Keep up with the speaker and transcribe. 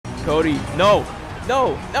Cody, no.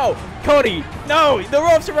 No, no. Cody, no. The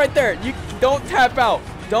ropes are right there. You don't tap out.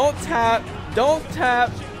 Don't tap. Don't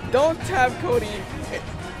tap. Don't tap, Cody.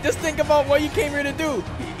 Just think about what you came here to do.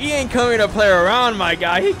 He ain't coming to play around, my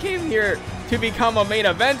guy. He came here to become a main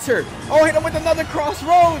eventer. Oh, hit him with another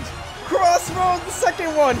crossroads. Crossroads, the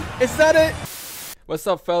second one. Is that it? What's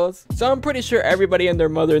up, fellas? So I'm pretty sure everybody and their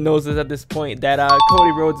mother knows this at this point, that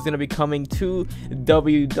Cody Rhodes is going to be coming to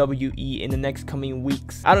WWE in the next coming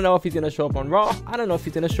weeks. I don't know if he's going to show up on Raw. I don't know if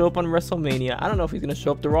he's going to show up on WrestleMania. I don't know if he's going to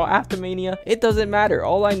show up to Raw after Mania. It doesn't matter.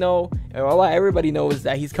 All I know, or everybody knows, is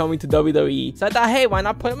that he's coming to WWE. So I thought, hey, why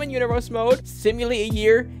not put him in universe mode, simulate a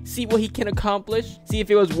year, see what he can accomplish, see if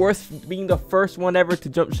it was worth being the first one ever to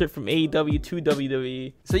jump ship from AEW to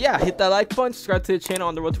WWE. So yeah, hit that like button, subscribe to the channel.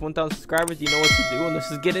 On the road to 1,000 subscribers, you know what to do. And let's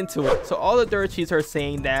just get into it. So all the dirt sheets are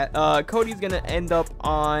saying that Cody's gonna end up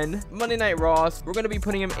on Monday Night Raw. We're gonna be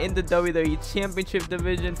putting him in the WWE Championship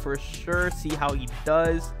division for sure. See how he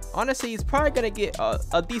does. Honestly, he's probably gonna get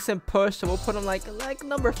a decent push, so we'll put him like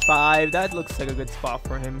number 5. That looks like a good spot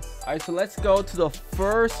for him. All right, so let's go to the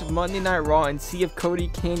first Monday Night Raw and see if Cody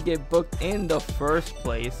can get booked in the first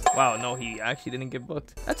place. Wow, no, he actually didn't get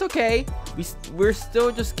booked. That's okay. We're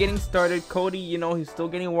still just getting started. Cody, you know, he's still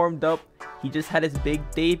getting warmed up. He just had his big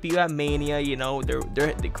debut at Mania. You know,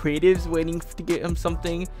 the creative's waiting to get him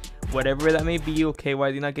something, whatever that may be. Okay, why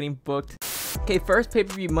is he not getting booked? Okay, first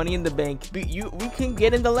pay-per-view, Money in the Bank. We can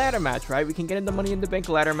get in the ladder match, right? We can get in the Money in the Bank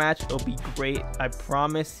ladder match. It'll be great. I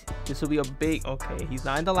promise. This will be a big... Okay, he's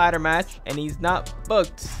not in the ladder match, and he's not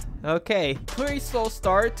booked. Okay, pretty slow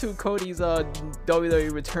start to Cody's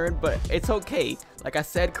WWE return, but it's okay. Like I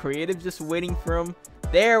said, creative's just waiting for him.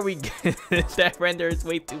 There we go. That render is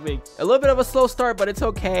way too big. A little bit of a slow start, but it's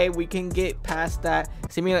okay. We can get past that.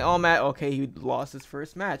 Seemingly all Matt. Okay, he lost his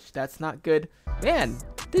first match. That's not good. Man,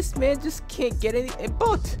 this man just can't get it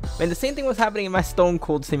booked. Man, the same thing was happening in my Stone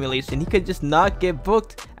Cold simulation. He could just not get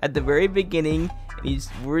booked at the very beginning. And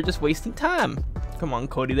we're just wasting time. Come on,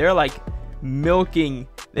 Cody. They're like milking.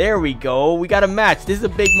 There we go. We got a match. This is a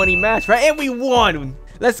big money match, right? And we won.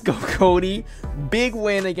 Let's go, Cody. Big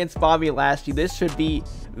win against Bobby Lashley. This should be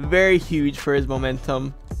very huge for his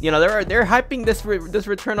momentum. You know, they're hyping this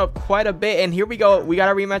return up quite a bit. And here we go. We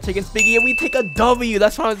got a rematch against Big E, and we take a W.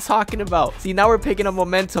 That's what I was talking about. See, now we're picking up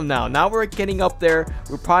momentum now. Now we're getting up there.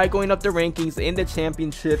 We're probably going up the rankings in the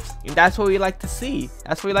championships. And that's what we like to see.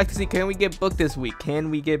 That's what we like to see. Can we get booked this week?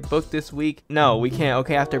 Can we get booked this week? No, we can't.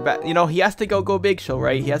 Okay, after back, you know, he has to go Big Show,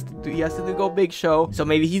 right? He has to do go Big Show. So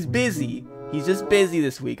maybe he's busy. He's just busy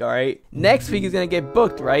this week, all right? Next week, he's going to get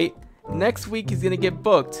booked, right? Next week, he's going to get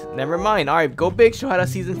booked. Never mind. All right, Go Big Show had a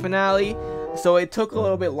season finale. So it took a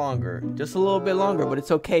little bit longer. Just a little bit longer, but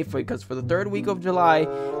it's okay because for the 3rd week of July,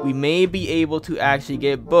 we may be able to actually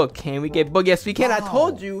get booked. Can we get booked? Yes, we can. I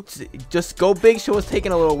told you. Just Go Big Show was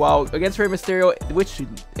taking a little while against Rey Mysterio, which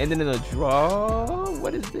ended in a draw.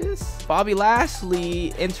 What is this? Bobby Lashley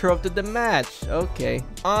interrupted the match. Okay.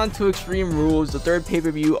 On to Extreme Rules, the 3rd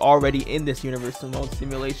pay-per-view already in this Universal Mode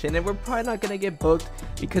simulation. And we're probably not going to get booked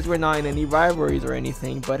because we're not in any rivalries or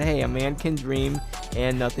anything. But hey, a man can dream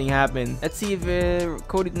and nothing happened. Let's see if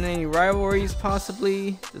Cody's in any rivalries,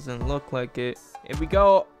 possibly. Doesn't look like it. Here we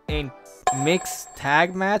go. And mixed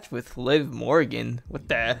tag match with Liv Morgan. What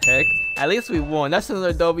the heck? At least we won. That's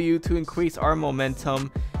another W to increase our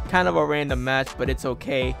momentum. Kind of a random match, but it's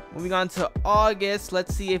okay. Moving on to August.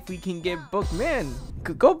 Let's see if we can get booked. Man,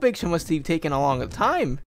 Go Big Show must have taken a longer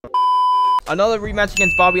time. Another rematch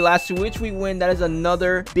against Bobby Lashley, which we win. That is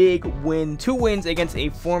another big win. 2 wins against a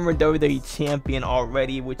former WWE champion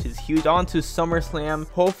already, which is huge. On to SummerSlam.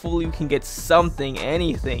 Hopefully we can get something,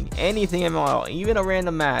 anything at all, even a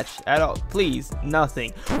random match at all. Please,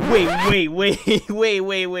 nothing. Wait,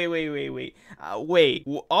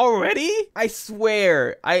 already? I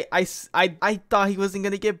swear, I thought he wasn't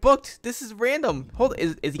gonna get booked. This is random. Hold,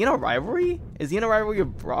 is he in a rivalry? Is he in a rivalry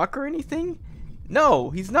with Brock or anything? No,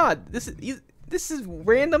 he's not. This is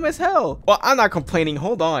random as hell. Well, I'm not complaining.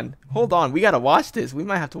 Hold on. We gotta watch this. We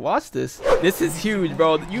might have to watch this. This is huge,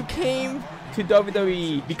 bro. You came to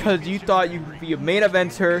WWE because you thought you could be a main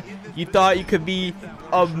eventer. You thought you could be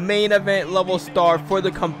a main event level star for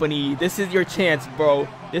the company. This is your chance, bro.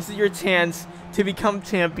 This is your chance to become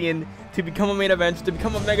champion, to become a main eventer, to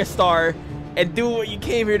become a mega star, and do what you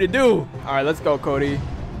came here to do. All right, let's go, Cody.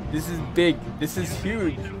 This is big. This is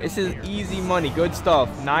huge. This is easy money. Good stuff.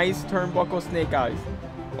 Nice turnbuckle snake eyes.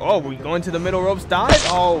 Oh, we going to the middle ropes dive?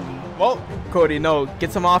 Oh, well, Cody, no.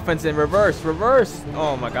 Get some offense in. Reverse.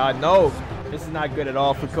 Oh, my God, no. This is not good at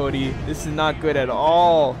all for Cody. This is not good at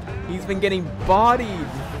all. He's been getting bodied.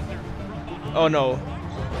 Oh, no.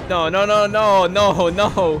 No, no, no, no, no,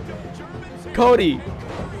 no. Cody.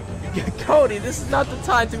 Cody, this is not the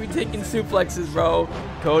time to be taking suplexes, bro.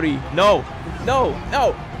 Cody, no. No,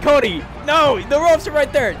 no. Cody, no. The ropes are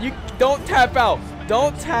right there. You don't tap out.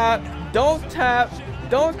 Don't tap. Don't tap.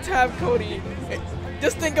 Don't tap, Cody.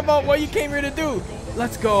 Just think about what you came here to do.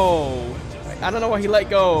 Let's go. I don't know why he let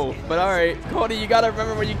go, but all right. Cody, you got to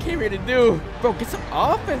remember what you came here to do. Bro, get some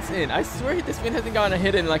offense in. I swear this man hasn't gotten a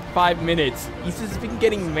hit in like 5 minutes. He's just been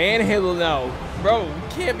getting manhandled now. Bro,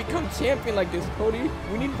 we can't become champion like this, Cody.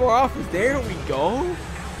 We need more offense. There we go.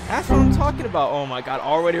 That's what I'm talking about. Oh my God,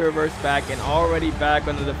 already reversed back and already back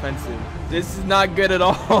on the defensive. This is not good at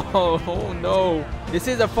all. Oh no. This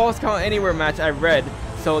is a false count anywhere match, I read.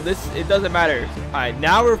 So it doesn't matter. All right,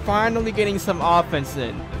 now we're finally getting some offense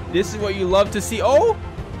in. This is what you love to see. Oh,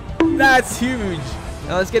 that's huge.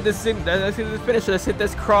 Now let's get this in. Let's get this finish. Let's hit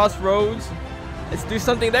this crossroads. Let's do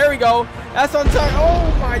something. There we go. That's on time.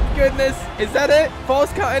 Oh my goodness. Is that it?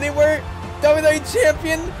 False count anywhere. WWE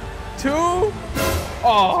champion. 2.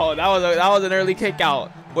 Oh, that was an early kick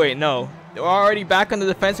out. Wait, no. We're already back on the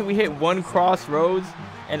defensive. We hit 1 crossroads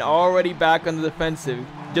and already back on the defensive.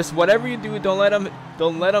 Just whatever you do, don't let him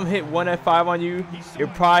hit 1 F5 on you. You're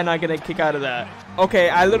probably not gonna kick out of that. Okay,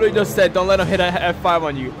 I literally just said don't let him hit a F5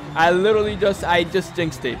 on you. I just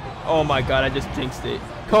jinxed it. Oh my God, I just jinxed it.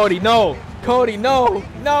 Cody, no. Cody, no.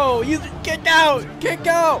 No, you kick out. Kick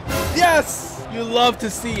out. Yes. You love to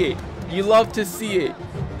see it. You love to see it.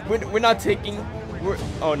 We're not taking.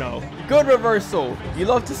 Oh no. Good reversal. You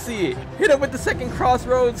love to see it. Hit him with the second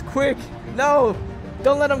crossroads quick. No.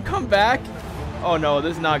 Don't let him come back. Oh no,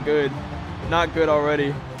 this is not good. Not good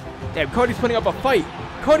already. Damn, Cody's putting up a fight.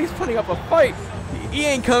 Cody's putting up a fight. He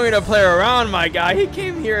ain't coming to play around, my guy. He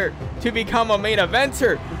came here to become a main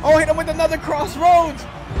eventer. Oh, hit him with another crossroads.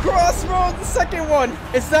 Crossroads, the second one.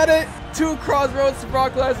 Is that it? 2 crossroads to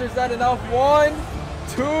Brock Lesnar. Is that enough? 1,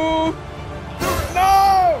 2, 3.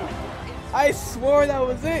 No! I swore that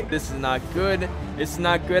was it. This is not good. This is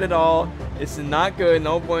not good at all. This is not good.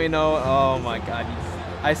 No bueno. Oh my God.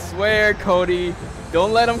 I swear, Cody,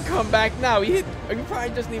 don't let him come back now. You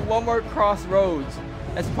probably just need 1 more crossroads.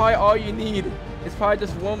 That's probably all you need. It's probably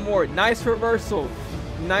just 1 more. Nice reversal.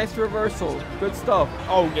 Nice reversal. Good stuff.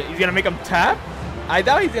 Oh, he's gonna make him tap? I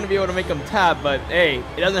doubt he's gonna be able to make him tap, but hey,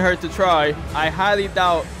 it doesn't hurt to try. I highly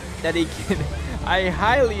doubt that he can. I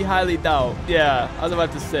highly doubt. Yeah, I was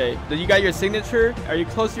about to say. So you got your signature? Are you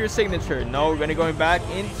close to your signature? No, we're gonna go back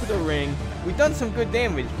into the ring. We've done some good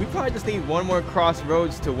damage. We probably just need 1 more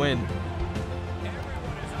crossroads to win.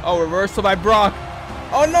 Oh, reversal by Brock.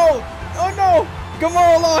 Oh no! Oh no!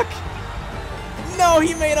 Gamora lock! No,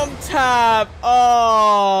 he made him tap.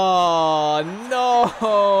 Oh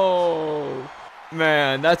no!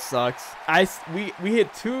 Man, that sucks. We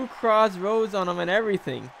hit 2 crossroads on him and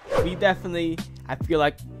everything. We definitely, I feel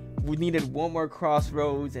like we needed 1 more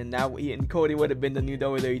crossroads, and now Cody would have been the new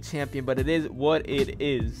WWE champion, but it is what it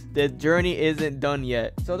is. The journey isn't done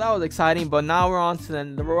yet. So that was exciting, but now we're on to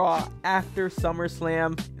the Raw after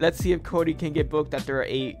SummerSlam. Let's see if Cody can get booked after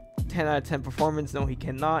a 10 out of 10 performance. No, he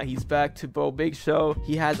cannot. He's back to Bo Big Show.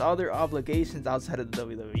 He has other obligations outside of the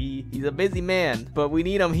WWE. He's a busy man, but we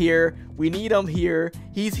need him here. We need him here.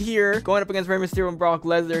 He's here going up against Rey Mysterio and Brock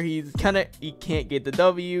Lesnar. He can't get the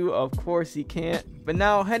W. Of course he can't. But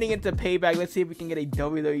now heading into Payback, let's see if we can get a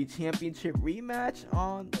WWE Championship rematch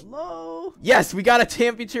on the low. Yes, we got a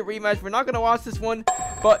championship rematch. We're not going to watch this one,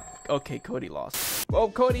 but okay, Cody lost. Well,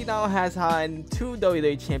 Cody now has had 2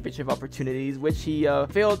 WWE Championship opportunities, which he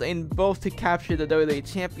failed in both to capture the WWE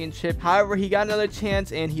Championship. However, he got another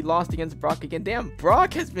chance and he lost against Brock again. Damn,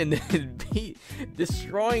 Brock has been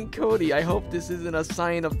destroying Cody. I hope this isn't a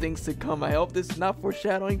sign of things to come. I hope this is not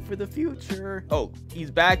foreshadowing for the future. Oh,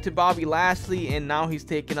 he's back to Bobby Lashley, and now he's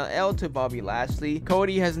taking an L to Bobby Lashley.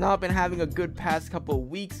 Cody has not been having a good past couple of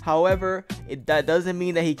weeks. However, that doesn't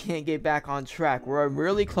mean that he can't get back on track. We're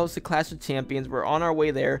really close to Clash of Champions. We're on our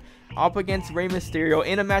way there, up against Rey Mysterio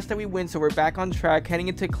in a match that we win, so we're back on track, heading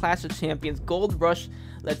into Clash of Champions Gold Rush.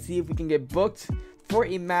 Let's see if we can get booked for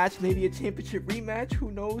a match, maybe a championship rematch.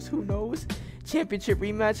 Who knows? Who knows? Championship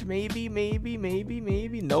rematch,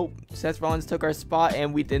 maybe. Nope, Seth Rollins took our spot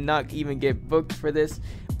and we did not even get booked for this,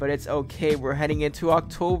 but it's okay. We're heading into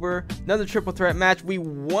October, another triple threat match. We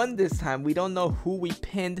won this time. We don't know who we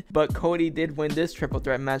pinned, but Cody did win this triple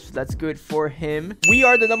threat match, so that's good for him. We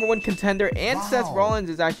are the #1 contender, and wow, Seth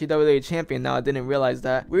Rollins is actually WWE champion now. I didn't realize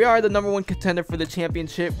that. We are the #1 contender for the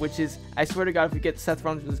championship, which is, I swear to God, if we get Seth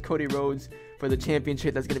Rollins versus Cody Rhodes for the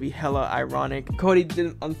championship, that's gonna be hella ironic. Cody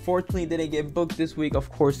unfortunately didn't get booked this week.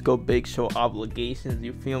 Of course, go Big Show obligations,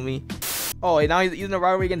 you feel me? Oh, and now he's using a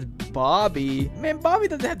rivalry against Bobby. Man, Bobby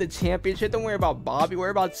doesn't have the championship. Don't worry about Bobby.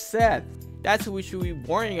 Worry about Seth. That's who we should be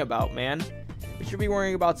worrying about, man. We should be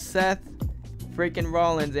worrying about Seth freaking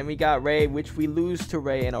Rollins, and we got Ray, which we lose to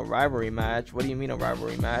Ray in a rivalry match. What do you mean a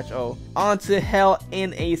rivalry match? Oh, on to Hell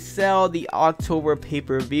in a Cell, the October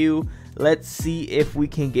pay-per-view. Let's see if we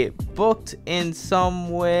can get booked in some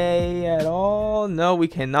way at all. No, we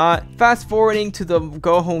cannot. Fast forwarding to the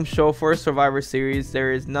go home show for Survivor Series.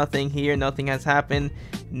 There is nothing here. Nothing has happened.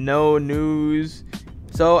 No news.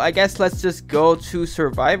 So I guess let's just go to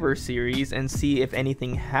Survivor Series and see if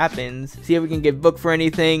anything happens. See if we can get booked for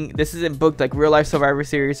anything. This isn't booked like real life Survivor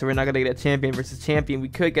Series, so we're not gonna get a champion versus champion. We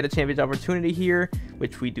could get a championship opportunity here,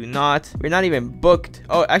 which we do not. We're not even booked.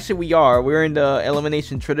 Oh, actually we are. We're in the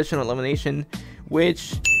elimination, traditional elimination,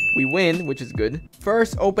 which we win, which is good.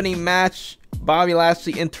 First opening match, Bobby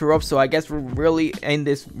Lashley interrupts, so I guess we're really in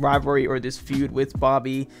this rivalry or this feud with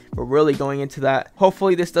Bobby. We're really going into that.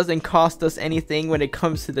 Hopefully this doesn't cost us anything when it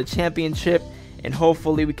comes to the championship, and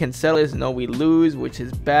hopefully we can settle this. No, we lose, which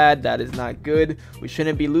is bad. That is not good. We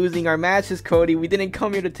shouldn't be losing our matches, Cody. We didn't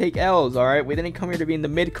come here to take L's, all right? We didn't come here to be in the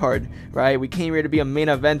mid card, right? We came here to be a main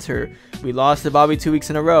eventer. We lost to Bobby 2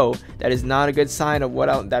 weeks in a row. That is not a good sign of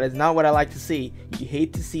that is not what I like to see. You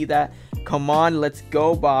hate to see that. Come on, let's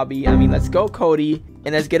go, Bobby. I mean, let's go, Cody,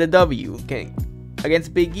 and let's get a W. Okay,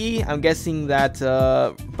 against Big E. I'm guessing that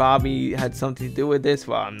Bobby had something to do with this.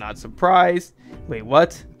 Well, I'm not surprised. Wait,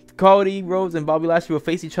 what? Cody Rhodes and Bobby Lashley will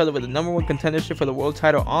face each other with the #1 contendership for the world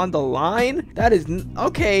title on the line. That is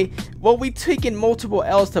okay. Well, we've taken multiple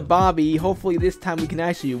L's to Bobby. Hopefully this time we can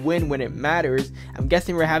actually win when it matters. I'm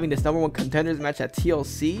guessing we're having this #1 contenders match at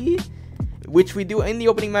TLC, which we do in the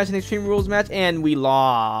opening match in Extreme Rules match, and we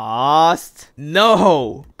lost.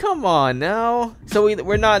 No, come on now. So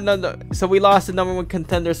we're not so we lost the #1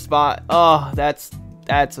 contender spot. Oh, that's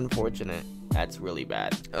unfortunate. That's really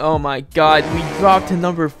bad. Oh my god, we dropped to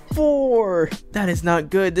number 4. That is not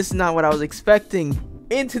good. This is not what I was expecting.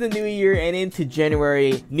 Into the new year and into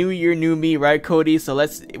January. New year, new me, right, Cody? So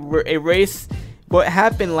let's erase what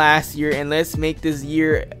happened last year and let's make this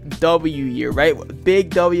year W year, right? Big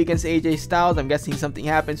W against AJ Styles. I'm guessing something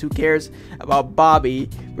happens. Who cares about Bobby?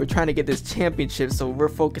 We're trying to get this championship, so we're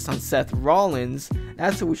focused on Seth Rollins.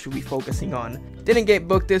 That's what we should be focusing on. Didn't get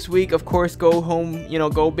booked this week. Of course, go home, you know,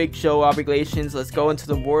 go big show obligations. Let's go into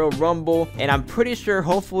the Royal Rumble, and I'm pretty sure,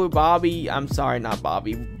 hopefully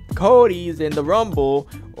Cody's in the Rumble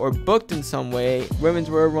or booked in some way. Women's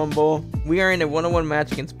Royal Rumble. We are in a one-on-one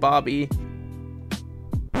match against Bobby.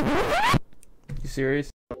 You serious?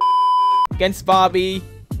 Against Bobby,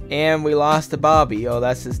 and we lost to Bobby. Oh,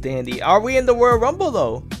 that's just dandy. Are we in the Royal Rumble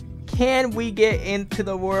though? Can we get into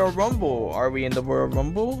the Royal Rumble? Are we in the Royal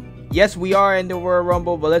Rumble? Yes, we are in the Royal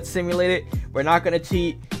Rumble, but let's simulate it. We're not gonna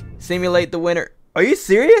cheat. Simulate the winner. Are you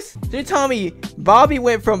serious? So you're telling me Bobby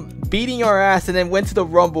went from beating our ass and then went to the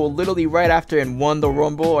Rumble literally right after and won the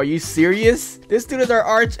Rumble? Are you serious? This dude is our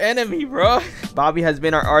arch enemy, bro. Bobby has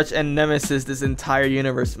been our arch nemesis this entire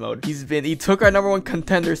universe mode. He took our #1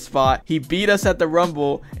 contender spot. He beat us at the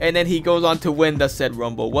Rumble, and then he goes on to win the said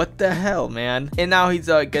Rumble. What the hell, man? And now he's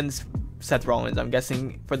against Seth Rollins, I'm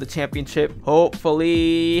guessing, for the championship.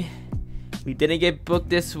 Hopefully we didn't get booked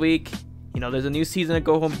this week. You know, there's a new season of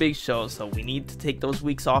Go Home Big Show, so we need to take those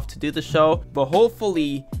weeks off to do the show. But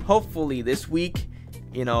hopefully this week,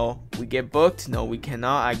 you know, we get booked. No, we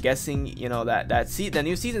cannot. I'm guessing, you know, the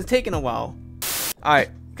new season's taking a while. All right,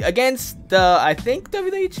 against the, I think,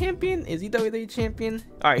 WWE champion. Is he WWE champion?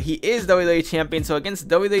 All right, he is WWE champion. So against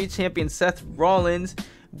WWE champion Seth Rollins,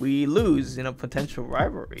 we lose in a potential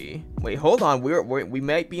rivalry. Wait, hold on. We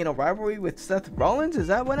might be in a rivalry with Seth Rollins. Is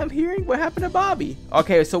that what I'm hearing? What happened to Bobby?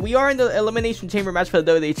 Okay, so we are in the Elimination Chamber match for the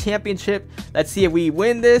WWE Championship. Let's see if we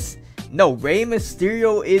win this. No, Rey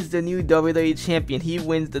Mysterio is the new WWE champion. He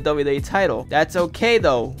wins the WWE title. That's okay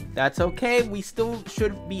though. That's okay. We still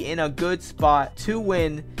should be in a good spot to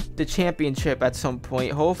win the championship at some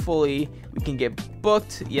point. Hopefully we can get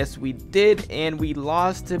booked. Yes, we did, and we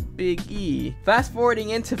lost to Big E. Fast forwarding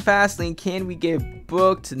into Fastlane, can we get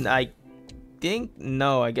booked? I think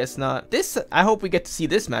no, I guess not. I hope we get to see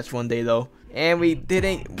this match one day though. And we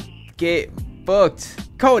didn't get booked.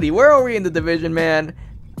 Cody, where are we in the division, man?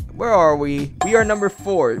 Where are we? We are number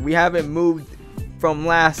 4. We haven't moved from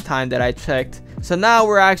last time that I checked. So now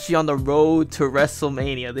we're actually on the road to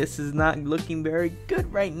WrestleMania. This is not looking very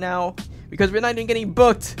good right now because we're not even getting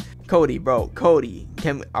booked. Cody, bro, Cody,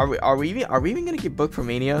 are we even gonna get booked for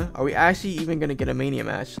Mania? Are we actually even gonna get a Mania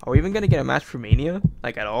match? Are we even gonna get a match for Mania?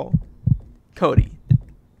 Like at all? Cody.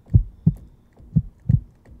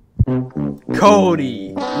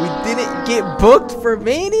 Cody, we didn't get booked for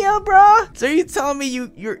Mania, bruh? So you telling me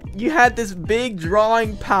you had this big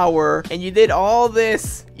drawing power and you did all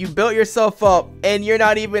this, you built yourself up, and you're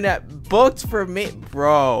not even at booked for me,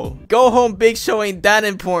 bro? Go home, Big Show ain't that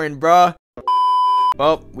important, bruh.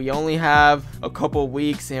 Well, we only have a couple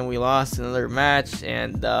weeks and we lost another match,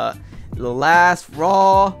 and the last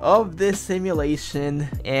Raw of this simulation,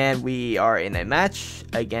 and we are in a match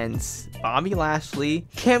against Bobby Lashley.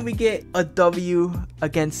 Can we get a W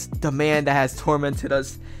against the man that has tormented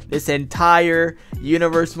us this entire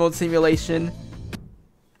universe mode simulation?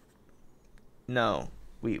 No,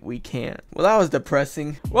 we can't. Well, that was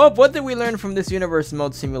depressing. Well, what did we learn from this universe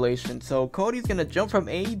mode simulation? So Cody's gonna jump from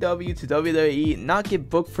AEW to WWE, not get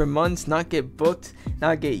booked for months, not get booked,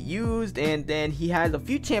 not get used, and then he has a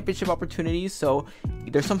few championship opportunities, so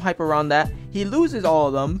there's some hype around that. He loses all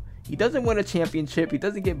of them. He doesn't win a championship. He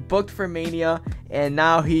doesn't get booked for Mania, and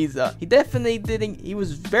now he definitely didn't. He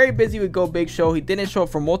was very busy with Go Big Show. He didn't show up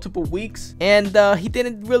for multiple weeks, and he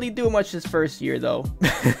didn't really do much his first year though.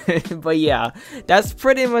 But yeah, that's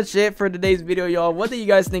pretty much it for today's video, y'all. What do you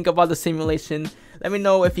guys think about the simulation? Let me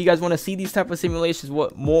know if you guys want to see these type of simulations.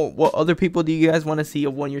 What other people do you guys want to see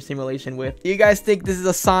a 1-year simulation with? Do you guys think this is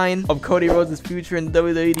a sign of Cody Rhodes' future in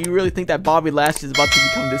WWE? Do you really think that Bobby Lashley is about to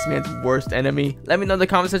become this man's worst enemy? Let me know in the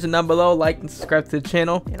comment section down below. Like and subscribe to the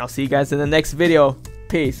channel, and I'll see you guys in the next video.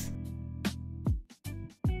 Peace.